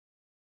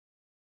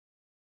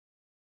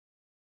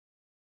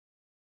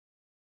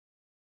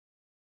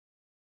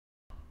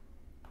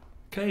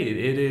Okay,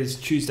 it is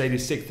Tuesday the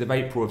 6th of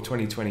April of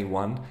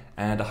 2021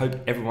 and I hope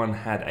everyone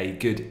had a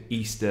good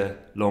Easter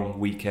long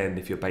weekend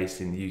if you're based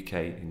in the UK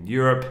and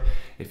Europe.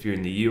 If you're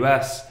in the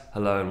US,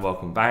 hello and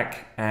welcome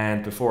back.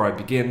 And before I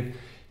begin,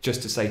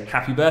 just to say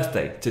happy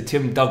birthday to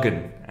Tim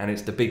Duggan, and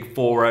it's the big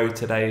 4-0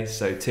 today.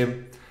 So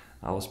Tim,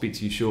 I will speak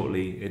to you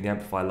shortly in the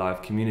Amplify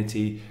Live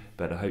community,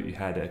 but I hope you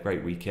had a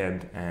great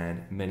weekend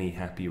and many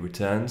happy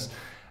returns.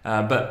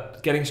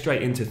 But getting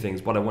straight into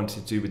things, what I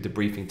wanted to do with the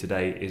briefing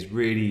today is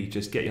really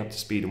just get you up to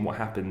speed on what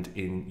happened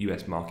in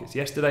US markets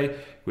yesterday,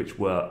 which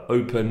were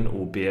open,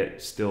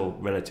 albeit still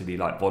relatively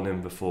light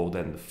volume before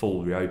then the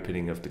full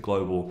reopening of the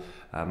global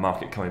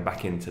market coming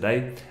back in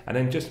today. And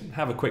then just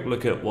have a quick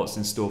look at what's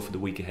in store for the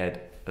week ahead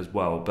as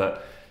well.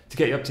 But to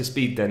get you up to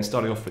speed then,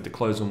 starting off with the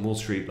close on Wall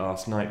Street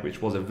last night,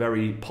 which was a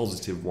very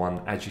positive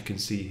one, as you can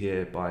see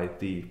here by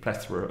the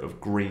plethora of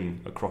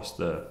green across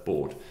the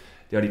board.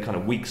 The only kind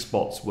of weak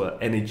spots were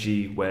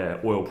energy,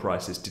 where oil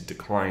prices did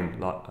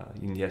decline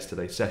in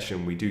yesterday's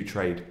session. We do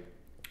trade,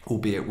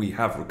 albeit we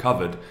have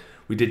recovered.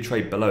 We did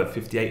trade below a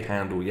 58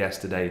 handle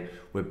yesterday.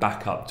 We're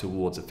back up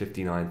towards a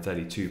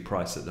 59.32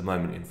 price at the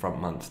moment in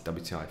front month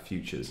WTI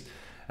futures.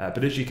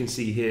 But as you can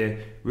see here,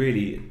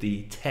 really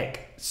the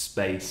tech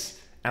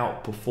space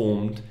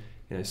outperformed.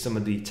 Some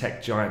of the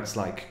tech giants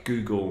like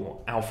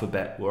Google,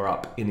 Alphabet were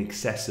up in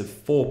excess of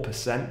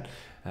 4%.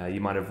 You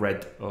might have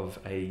read of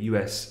a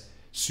US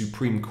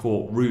Supreme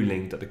Court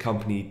ruling that the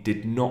company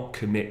did not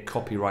commit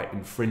copyright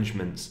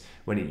infringements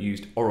when it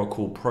used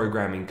Oracle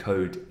programming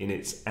code in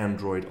its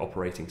Android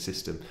operating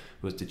system,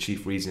 was the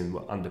chief reason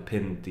what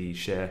underpinned the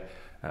share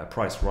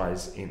price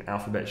rise in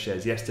Alphabet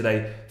shares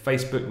yesterday.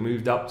 Facebook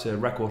moved up to a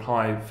record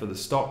high for the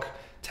stock.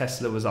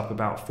 Tesla was up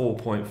about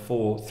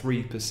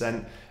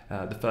 4.43%.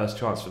 The first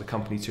chance for the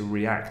company to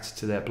react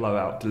to their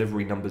blowout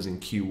delivery numbers in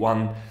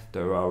Q1.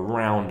 They were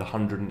around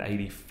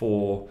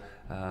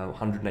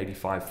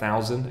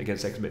 185,000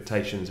 against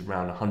expectations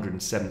around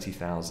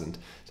 170,000,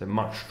 so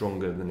much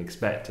stronger than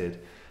expected.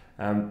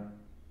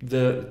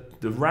 The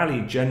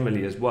rally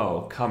generally as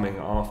well coming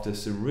after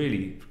some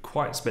really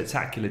quite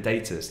spectacular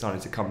data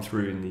starting to come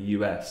through in the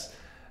US.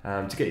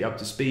 To get you up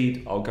to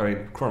speed, I'll go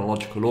in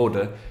chronological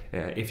order.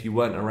 If you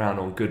weren't around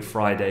on Good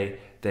Friday,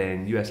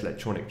 then US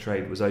electronic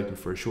trade was open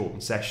for a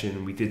shortened session,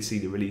 and we did see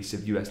the release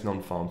of US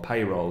non-farm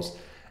payrolls.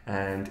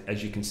 And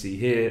as you can see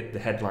here, the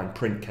headline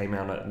print came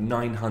out at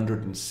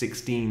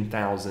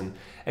 916,000.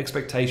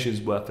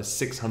 Expectations were for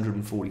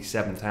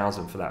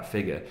 647,000 for that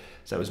figure.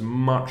 So it was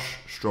much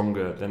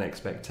stronger than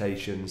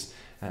expectations.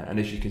 And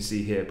as you can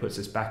see here, it puts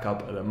us back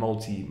up at a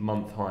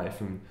multi-month high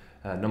from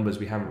numbers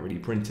we haven't really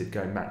printed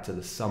going back to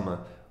the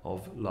summer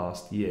of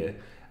last year.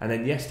 And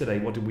then yesterday,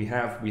 what did we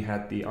have? We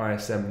had the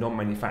ISM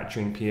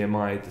non-manufacturing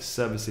PMI. The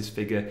services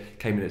figure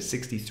came in at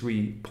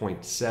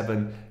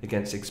 63.7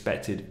 against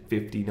expected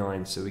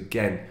 59. So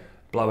again,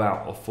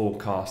 blowout of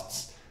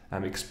forecasts.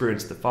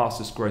 Experienced the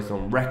fastest growth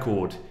on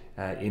record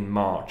in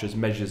March as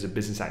measures of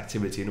business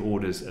activity and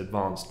orders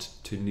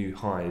advanced to new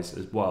highs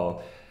as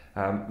well.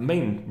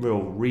 Main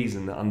real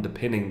reason that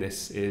underpinning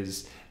this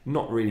is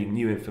not really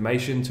new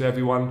information to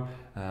everyone.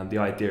 The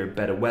idea of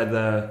better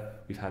weather.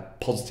 We've had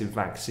positive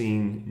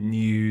vaccine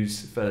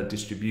news, further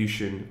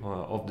distribution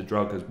of the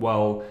drug as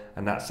well,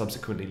 and that's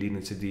subsequently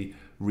leading to the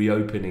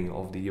reopening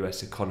of the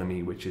US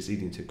economy, which is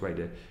leading to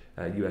greater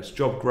US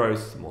job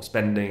growth, more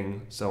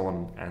spending, so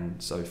on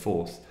and so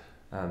forth.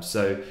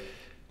 So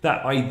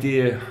that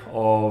idea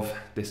of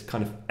this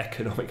kind of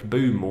economic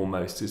boom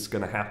almost is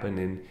going to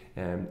happen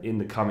in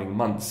the coming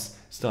months,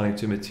 starting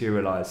to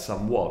materialize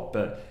somewhat,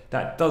 but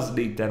that does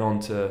lead then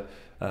on to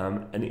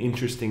an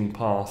interesting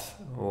path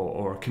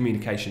or a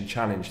communication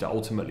challenge that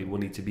ultimately will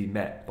need to be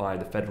met by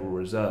the Federal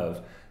Reserve.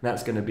 And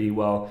that's going to be,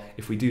 well,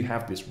 if we do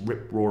have this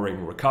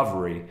rip-roaring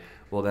recovery,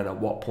 well then at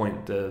what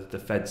point do the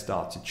Fed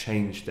start to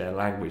change their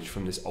language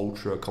from this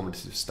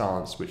ultra-accommodative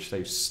stance which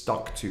they've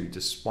stuck to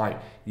despite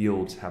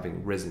yields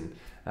having risen.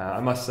 I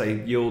must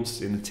say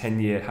yields in the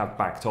 10-year have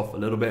backed off a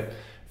little bit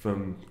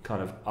from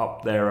kind of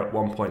up there at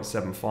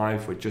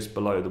 1.75. We're just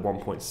below the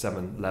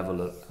 1.7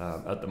 level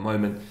at the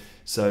moment.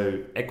 So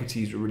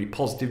equities were really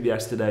positive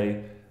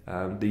yesterday.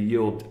 The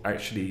yield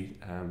actually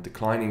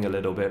declining a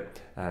little bit,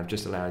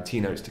 just allowing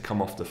T-notes to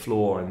come off the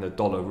floor, and the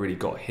dollar really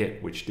got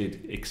hit, which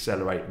did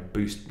accelerate and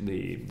boost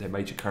their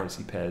major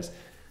currency pairs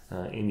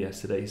in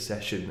yesterday's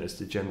session as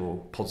the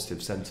general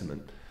positive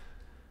sentiment.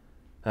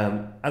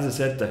 As I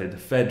said though, the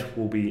Fed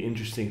will be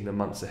interesting in the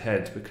months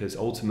ahead because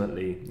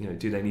ultimately,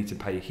 do they need to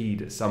pay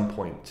heed at some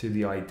point to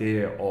the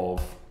idea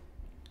of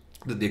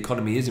that the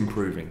economy is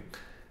improving?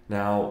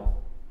 Now,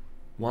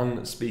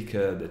 one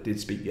speaker that did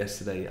speak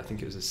yesterday, I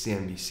think it was a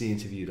CNBC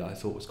interview that I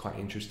thought was quite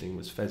interesting,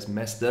 was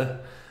Mester.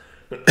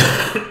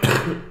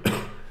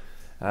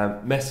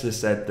 Mester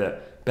said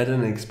that better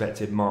than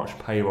expected March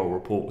payroll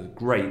report was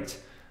great,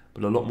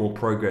 but a lot more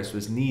progress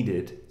was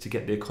needed to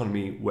get the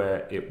economy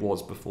where it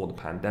was before the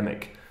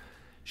pandemic.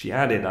 She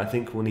added, I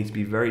think we'll need to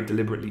be very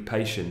deliberately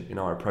patient in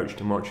our approach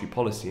to monetary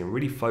policy and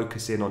really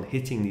focus in on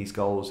hitting these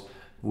goals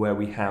where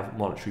we have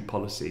monetary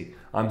policy.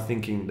 I'm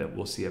thinking that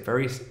we'll see a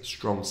very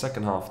strong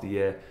second half of the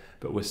year,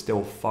 but we're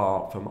still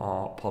far from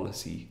our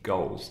policy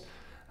goals.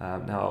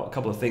 Now, a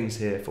couple of things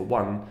here. For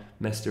one,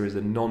 Mester is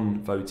a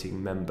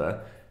non-voting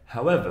member.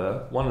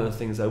 However, one of the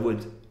things I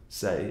would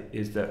say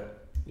is that,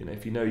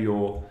 if you know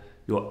your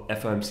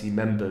FOMC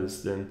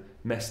members, then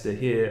Mester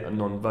here, a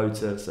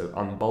non-voter, so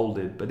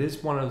unbolded, but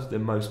is one of the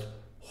most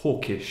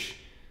hawkish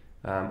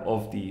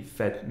of the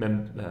Fed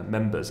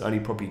members, only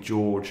probably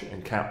George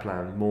and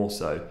Kaplan more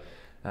so.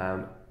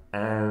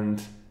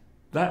 And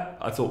that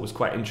I thought was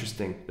quite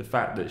interesting, the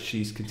fact that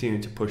she's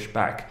continuing to push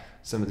back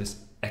some of this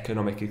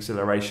economic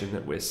acceleration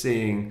that we're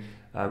seeing.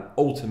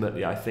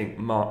 Ultimately, I think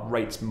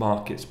rates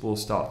markets will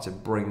start to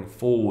bring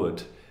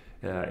forward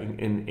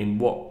in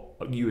what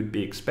you would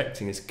be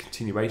expecting is a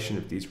continuation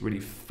of these really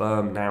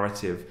firm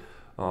narrative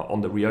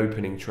on the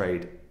reopening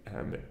trade,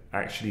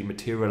 actually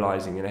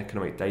materializing in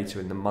economic data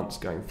in the months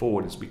going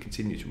forward as we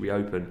continue to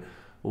reopen,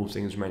 all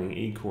things remaining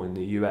equal in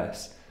the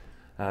US.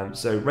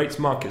 So rates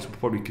markets will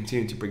probably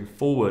continue to bring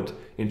forward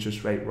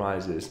interest rate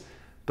rises,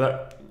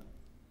 but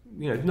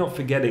not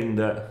forgetting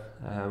that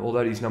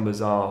although these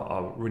numbers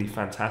are really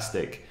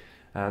fantastic,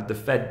 the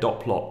Fed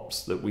dot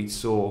plots that we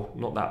saw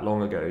not that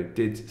long ago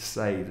did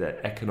say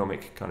that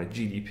economic kind of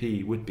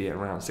GDP would be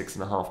around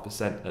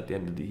 6.5% at the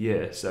end of the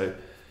year. So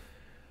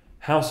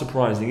how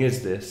surprising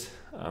is this?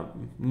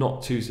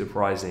 Not too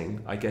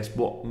surprising. I guess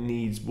what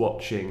needs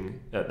watching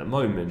at the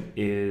moment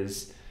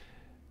is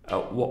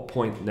at what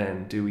point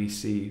then do we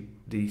see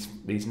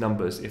these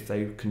numbers, if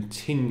they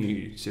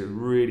continue to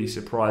really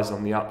surprise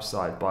on the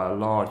upside by a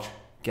large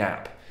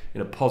gap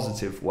in a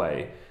positive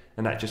way,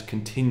 and that just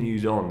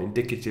continues on,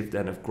 indicative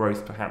then of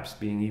growth perhaps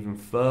being even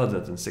further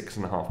than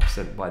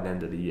 6.5% by the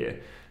end of the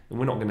year. And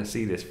we're not going to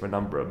see this for a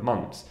number of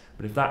months,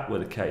 but if that were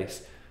the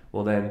case,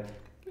 well then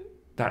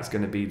that's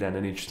going to be then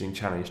an interesting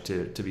challenge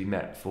to be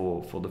met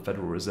for the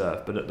Federal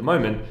Reserve. But at the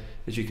moment,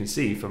 as you can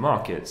see for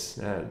markets,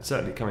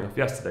 certainly coming off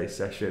yesterday's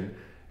session,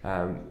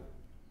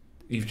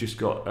 you've just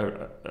got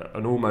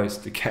an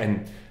almost,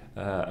 again,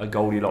 a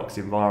Goldilocks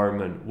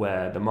environment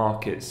where the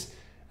market's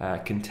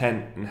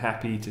content and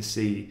happy to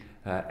see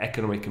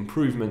economic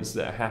improvements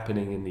that are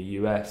happening in the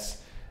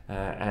US,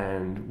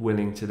 and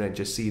willing to then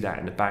just see that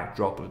in the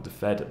backdrop of the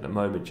Fed at the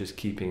moment just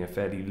keeping a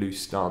fairly loose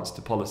stance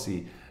to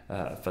policy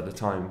for the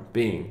time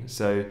being.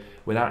 So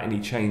without any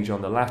change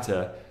on the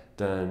latter,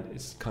 then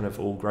it's kind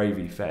of all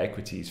gravy for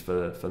equities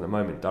for the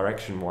moment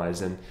direction wise.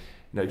 And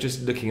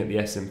just looking at the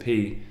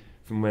S&P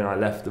from when I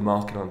left the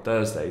market on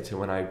Thursday to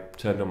when I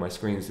turned on my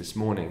screens this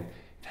morning,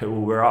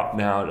 we're up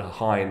now at a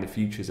high in the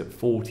futures at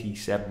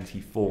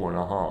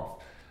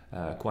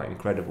 40.74.5. Quite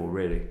incredible,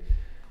 really.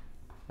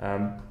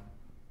 The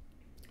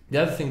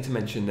other thing to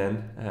mention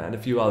then, and a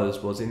few others,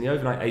 was in the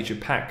overnight Asia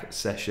Pac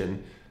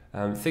session,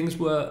 things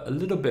were a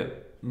little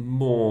bit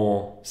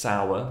more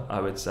sour, I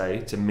would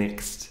say, to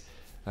mixed.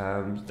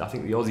 I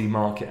think the Aussie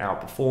market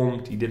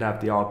outperformed. You did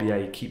have the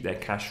RBA keep their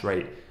cash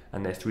rate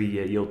and their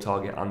 3-year yield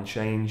target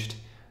unchanged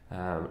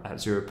at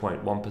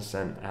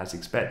 0.1% as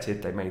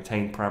expected. They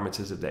maintained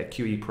parameters of their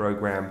QE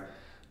program.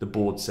 The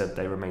board said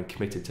they remain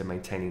committed to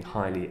maintaining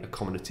highly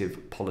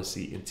accommodative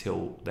policy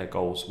until their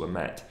goals were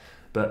met.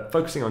 But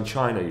focusing on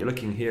China, you're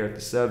looking here at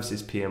the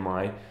services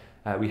PMI.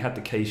 We had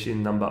the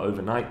cash-in number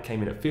overnight,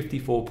 came in at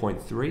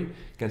 54.3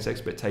 against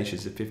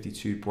expectations of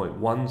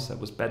 52.1, so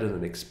that was better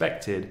than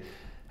expected.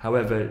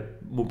 However,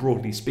 more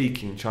broadly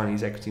speaking,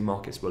 Chinese equity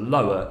markets were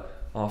lower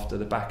after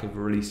the back of a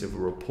release of a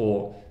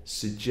report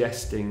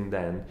suggesting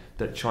then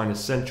that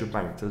China's central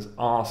bank has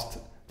asked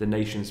the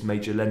nation's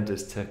major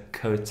lenders to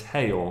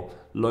curtail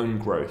loan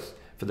growth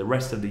for the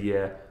rest of the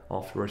year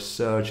after a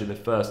surge in the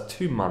first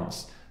 2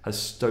 months has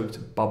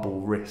stoked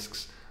bubble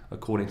risks,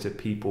 according to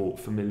people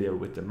familiar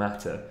with the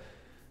matter.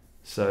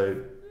 So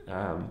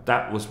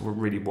that was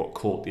really what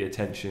caught the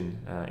attention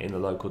in the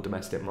local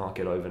domestic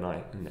market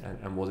overnight,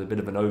 and was a bit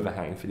of an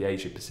overhang for the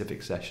Asia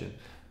Pacific session.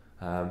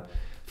 As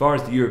far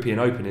as the European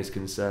Open is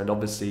concerned,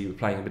 obviously we're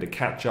playing a bit of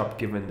catch up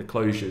given the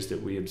closures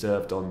that we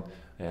observed on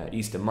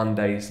Easter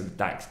Monday. So the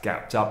DAX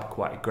gapped up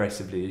quite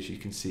aggressively, as you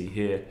can see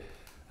here.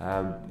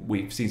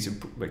 We've seen some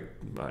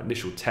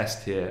initial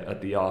test here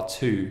at the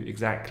R2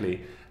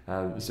 exactly,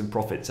 some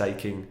profit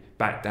taking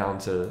back down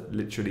to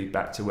literally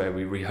back to where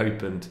we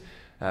reopened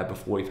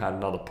before we've had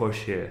another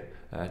push here,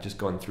 just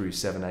gone through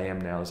 7 a.m.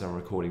 now as I'm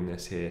recording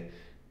this here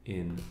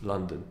in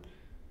London.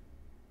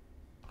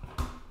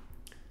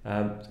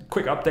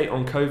 Quick update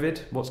on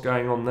COVID, what's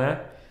going on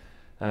there.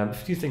 A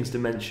few things to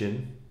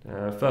mention.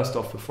 First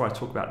off, before I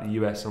talk about the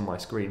US on my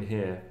screen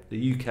here,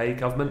 the UK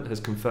government has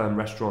confirmed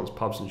restaurants,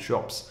 pubs and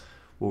shops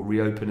will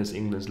reopen as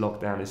England's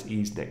lockdown is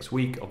eased next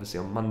week, obviously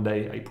on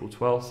Monday, April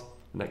 12th,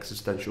 an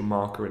existential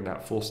marker in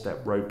that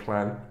 4-step road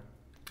plan.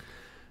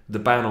 The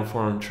ban on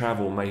foreign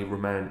travel may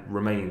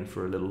remain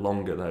for a little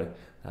longer though,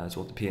 that's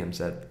what the PM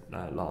said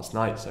last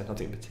night, so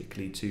nothing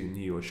particularly too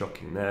new or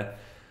shocking there.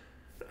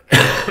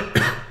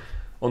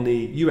 On the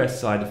US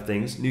side of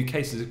things, new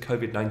cases of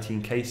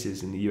COVID-19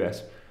 cases in the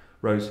US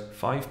rose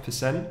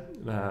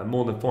 5%,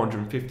 more than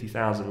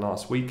 450,000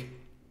 last week.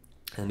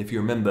 And if you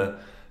remember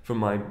from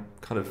my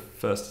kind of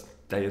first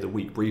day of the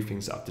week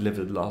briefings that I've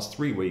delivered the last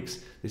 3 weeks,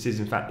 this is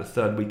in fact the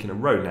third week in a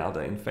row now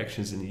that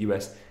infections in the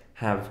US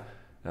have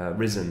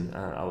risen.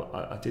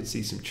 I did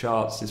see some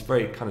charts. It's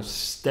very kind of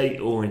state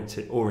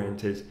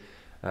oriented.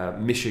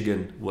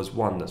 Michigan was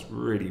one that's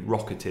really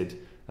rocketed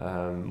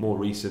more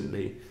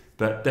recently,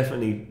 but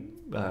definitely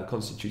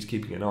constitutes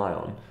keeping an eye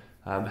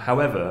on.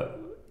 However,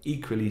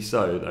 equally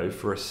so though,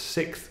 for a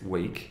 6th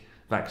week,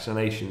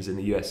 vaccinations in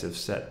the US have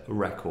set a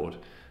record.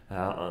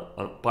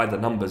 By the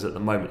numbers at the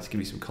moment, to give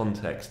you some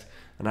context,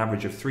 an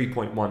average of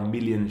 3.1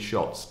 million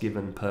shots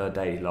given per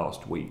day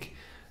last week.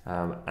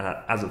 And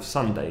as of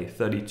Sunday,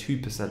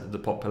 32% of the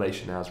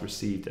population has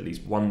received at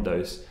least one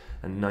dose,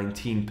 and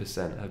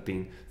 19% have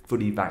been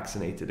fully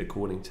vaccinated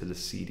according to the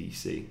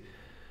CDC.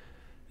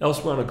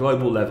 Elsewhere on a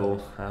global level,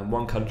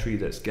 one country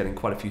that's getting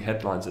quite a few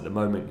headlines at the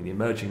moment in the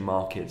emerging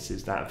markets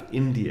is that of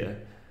India.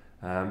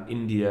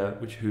 India,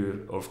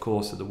 who of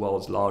course are the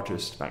world's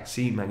largest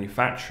vaccine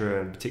manufacturer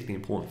and particularly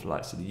important for the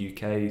likes of the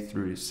UK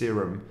through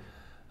Serum,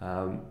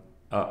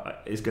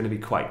 is going to be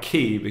quite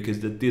key, because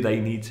do they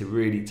need to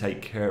really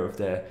take care of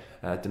their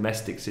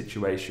domestic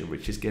situation,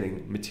 which is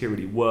getting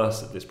materially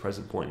worse at this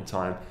present point in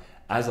time,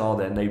 as are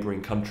their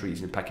neighbouring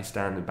countries in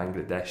Pakistan and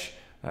Bangladesh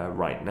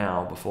right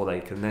now, before they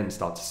can then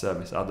start to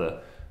service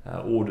other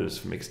orders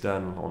from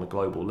external on a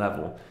global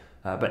level.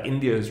 But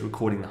India is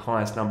recording the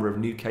highest number of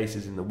new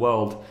cases in the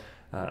world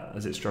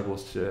as it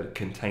struggles to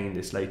contain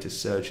this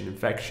latest surge in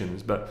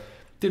infections. But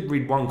did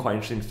read one quite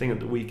interesting thing at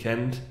the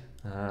weekend.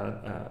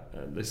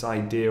 This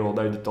idea,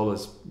 although the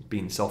dollar's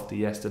been softer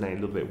yesterday, a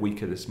little bit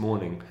weaker this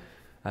morning,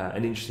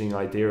 an interesting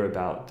idea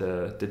about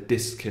the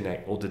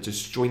disconnect or the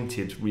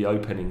disjointed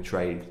reopening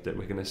trade that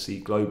we're going to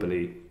see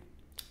globally.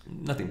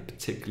 Nothing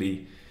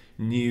particularly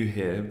new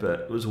here,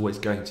 but it was always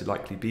going to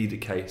likely be the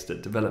case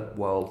that developed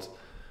world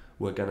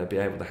were going to be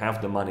able to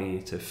have the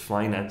money to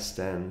finance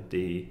then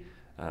the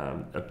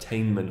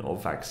obtainment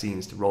of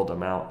vaccines to roll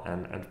them out,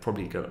 and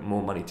probably got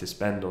more money to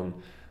spend on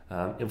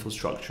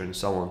infrastructure and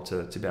so on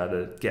to be able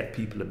to get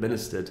people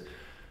administered.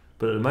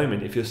 But at the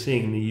moment, if you're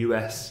seeing in the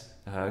US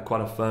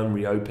quite a firm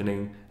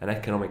reopening, an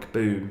economic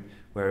boom,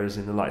 whereas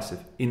in the likes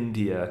of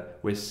India,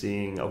 we're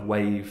seeing a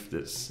wave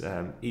that's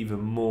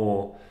even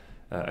more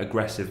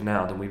aggressive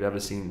now than we've ever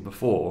seen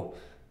before,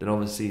 then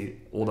obviously,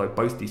 although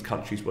both these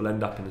countries will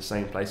end up in the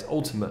same place,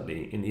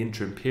 ultimately in the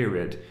interim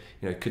period,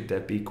 could there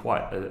be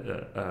quite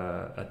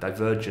a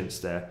divergence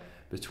there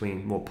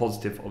between more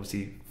positive,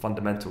 obviously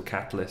fundamental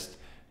catalyst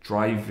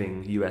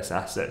driving US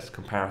assets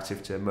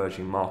comparative to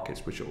emerging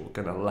markets, which are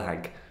going to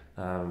lag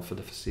for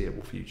the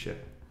foreseeable future.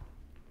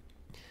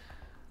 And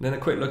then a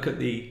quick look at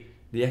the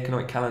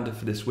economic calendar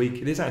for this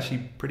week. It is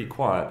actually pretty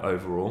quiet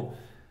overall.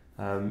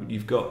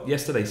 You've got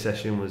yesterday's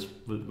session was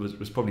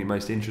probably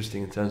most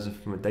interesting in terms of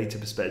from a data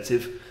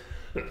perspective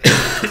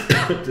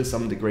to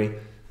some degree.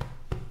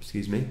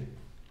 Excuse me.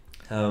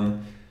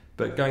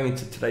 But going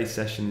into today's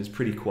session is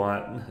pretty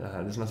quiet.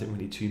 There's nothing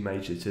really too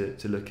major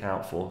to look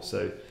out for.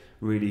 So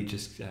really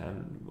just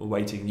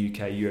awaiting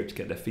UK, Europe to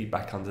get their feet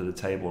back under the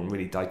table and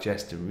really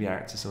digest and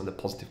react to some of the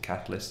positive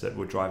catalysts that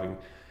were driving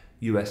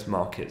US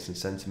markets and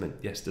sentiment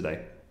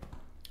yesterday.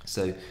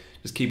 So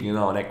just keeping an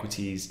eye on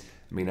equities.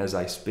 I mean, as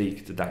I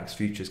speak, the DAX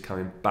futures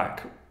coming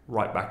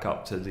right back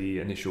up to the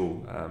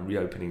initial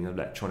reopening of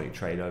electronic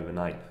trade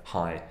overnight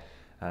high.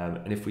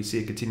 And if we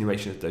see a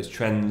continuation of those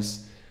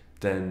trends,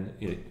 then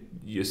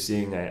you're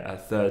seeing a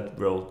third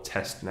real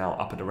test now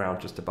up and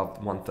around just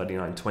above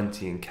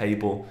 139.20 in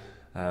cable,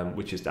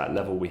 which is that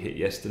level we hit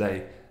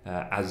yesterday,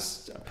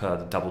 as per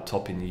the double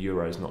top in the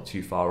Euros, not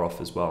too far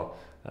off as well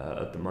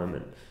at the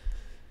moment.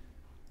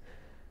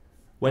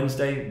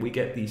 Wednesday, we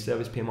get the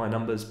service PMI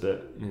numbers,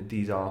 but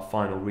these are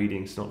final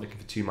readings, not looking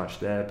for too much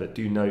there. But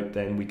do note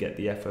then we get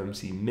the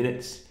FOMC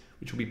minutes,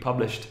 which will be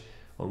published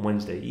on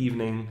Wednesday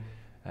evening.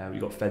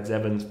 We've got Fed's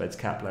Evans, Fed's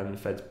Kaplan,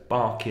 Fed's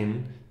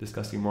Barkin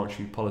discussing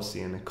monetary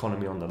policy and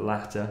economy on the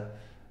latter.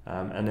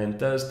 And then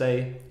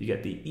Thursday, you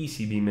get the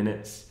ECB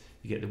minutes,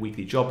 you get the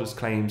weekly jobless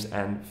claims,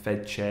 and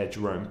Fed Chair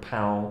Jerome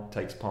Powell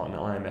takes part in the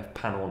IMF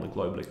panel on the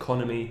global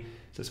economy.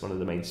 So it's one of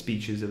the main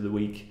speeches of the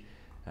week.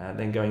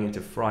 Then going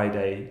into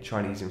Friday,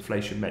 Chinese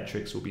inflation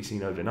metrics will be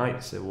seen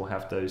overnight, so we'll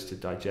have those to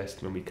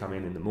digest when we come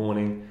in the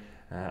morning.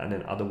 And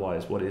then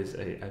otherwise, what is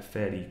a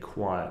fairly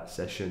quiet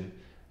session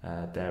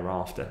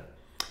thereafter.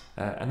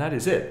 And that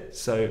is it.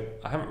 So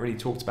I haven't really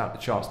talked about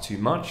the charts too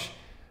much,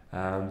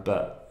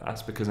 but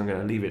that's because I'm going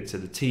to leave it to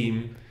the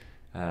team,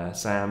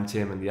 Sam,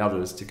 Tim and the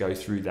others, to go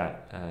through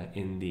that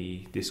in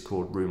the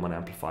Discord room on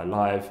Amplify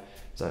Live.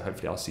 So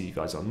hopefully I'll see you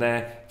guys on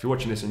there. If you're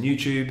watching this on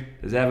YouTube,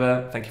 as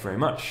ever, thank you very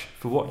much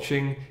for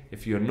watching.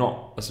 If you're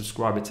not a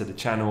subscriber to the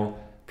channel,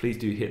 please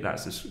do hit that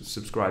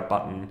subscribe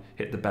button,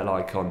 hit the bell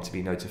icon to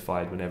be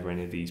notified whenever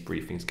any of these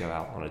briefings go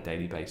out on a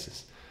daily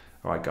basis.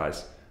 All right,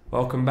 guys,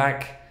 welcome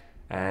back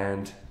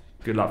and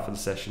good luck for the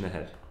session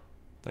ahead.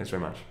 Thanks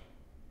very much.